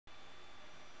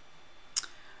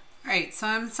Alright, so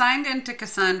I'm signed into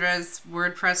Cassandra's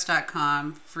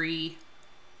WordPress.com free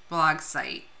blog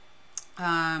site.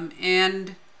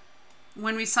 And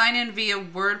when we sign in via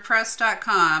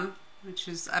WordPress.com, which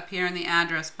is up here in the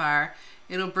address bar,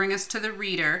 it'll bring us to the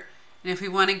reader. And if we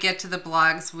want to get to the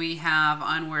blogs we have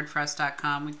on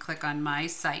WordPress.com, we click on My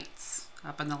Sites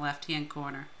up in the left-hand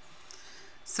corner.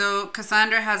 So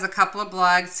Cassandra has a couple of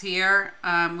blogs here.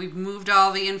 We've moved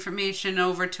all the information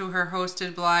over to her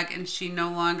hosted blog, and she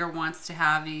no longer wants to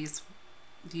have these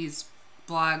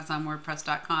blogs on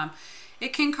WordPress.com.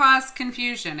 It can cause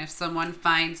confusion if someone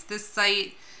finds this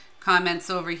site, comments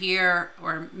over here,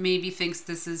 or maybe thinks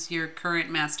this is your current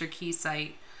master key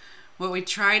site. What we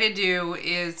try to do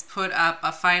is put up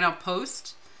a final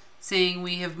post saying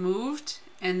we have moved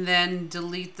and then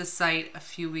delete the site a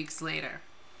few weeks later.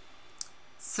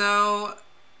 So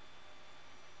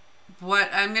what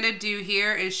I'm going to do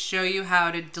here is show you how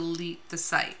to delete the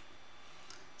site.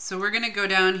 So we're going to go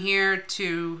down here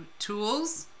to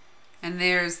Tools, and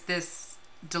there's this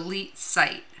Delete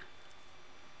Site.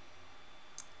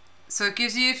 So it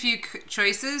gives you a few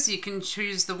choices. You can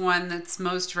choose the one that's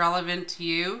most relevant to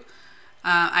you.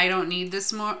 I don't need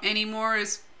this anymore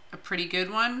is a pretty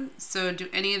good one. So do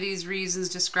any of these reasons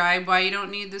describe why you don't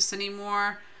need this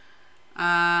anymore?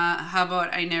 How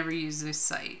about I never use this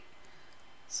site?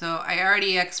 So I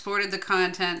already exported the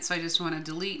content, so I just want to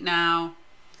delete now.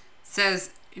 It says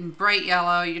in bright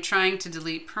yellow, you're trying to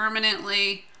delete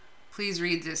permanently. Please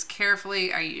read this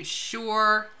carefully. Are you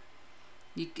sure?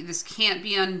 This can't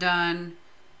be undone.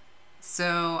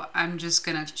 So I'm just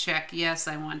going to check, yes,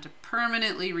 I want to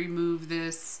permanently remove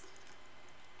this,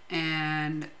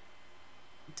 and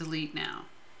delete now.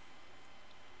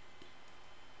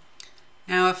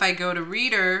 Now if I go to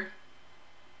Reader,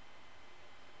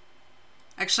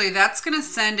 actually that's going to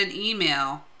send an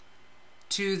email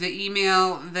to the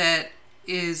email that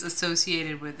is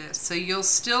associated with this. So you'll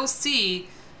still see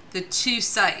the two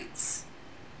sites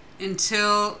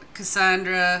until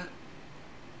Cassandra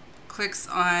clicks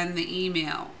on the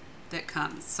email that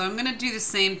comes. So I'm going to do the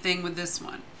same thing with this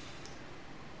one.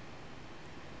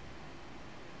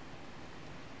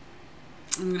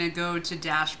 I'm going to go to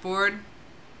Dashboard,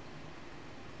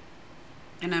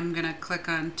 and I'm going to click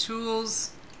on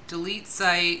Tools, Delete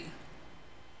Site.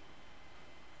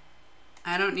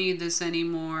 I don't need this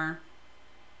anymore.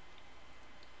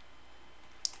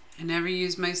 I never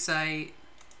use my site.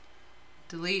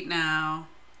 Delete now.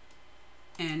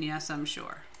 And yes, I'm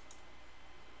sure.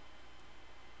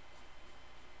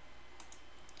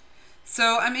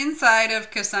 So I'm inside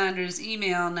of Cassandra's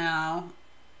email now,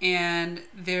 and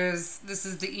this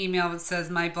is the email that says,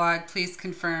 my blog, please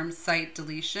confirm site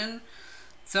deletion.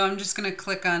 So I'm just going to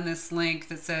click on this link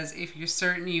that says, if you're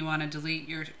certain you want to delete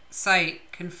your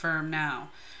site, confirm now.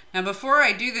 Now before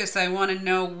I do this, I want to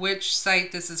know which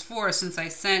site this is for, since I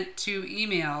sent two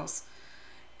emails.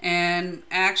 And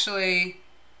actually,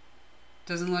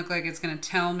 doesn't look like it's going to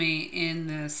tell me in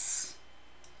this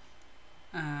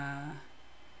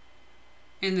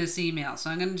email. So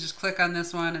I'm going to just click on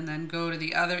this one and then go to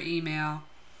the other email.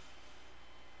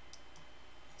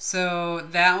 So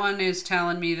that one is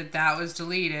telling me that that was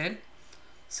deleted.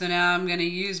 So now I'm going to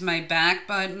use my back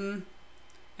button,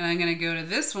 and I'm going to go to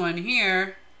this one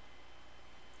here.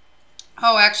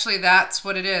 Oh, actually that's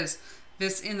what it is.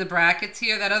 This in the brackets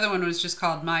here, that other one was just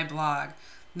called My Blog.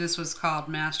 This was called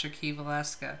Master Key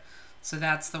Valeska. So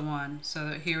that's the one.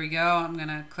 So here we go. I'm going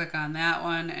to click on that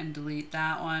one and delete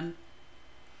that one.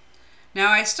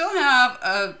 Now I still have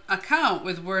an account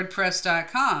with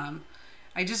WordPress.com.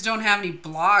 I just don't have any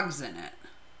blogs in it.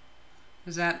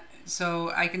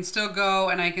 So I can still go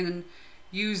and I can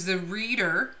use the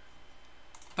reader,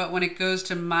 but when it goes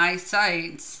to My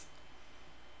Sites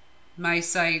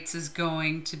is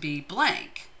going to be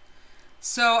blank.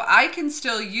 So I can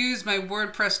still use my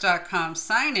WordPress.com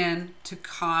sign-in to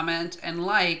comment and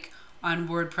like on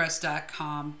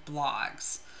WordPress.com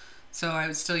blogs. So I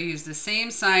would still use the same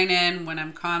sign-in when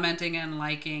I'm commenting and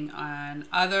liking on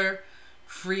other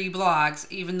free blogs,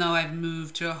 even though I've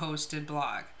moved to a hosted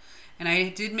blog. And I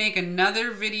did make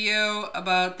another video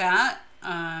about that.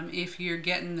 If you're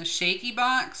getting the shaky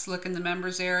box, look in the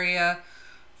members area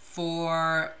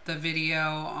for the video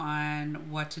on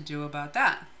what to do about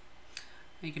that.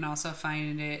 You can also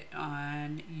find it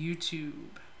on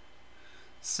YouTube.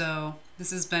 So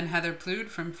this has been Heather Plood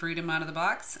from Freedom Out of the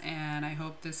Box, and I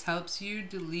hope this helps you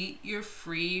delete your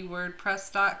free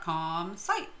WordPress.com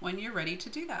site when you're ready to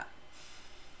do that.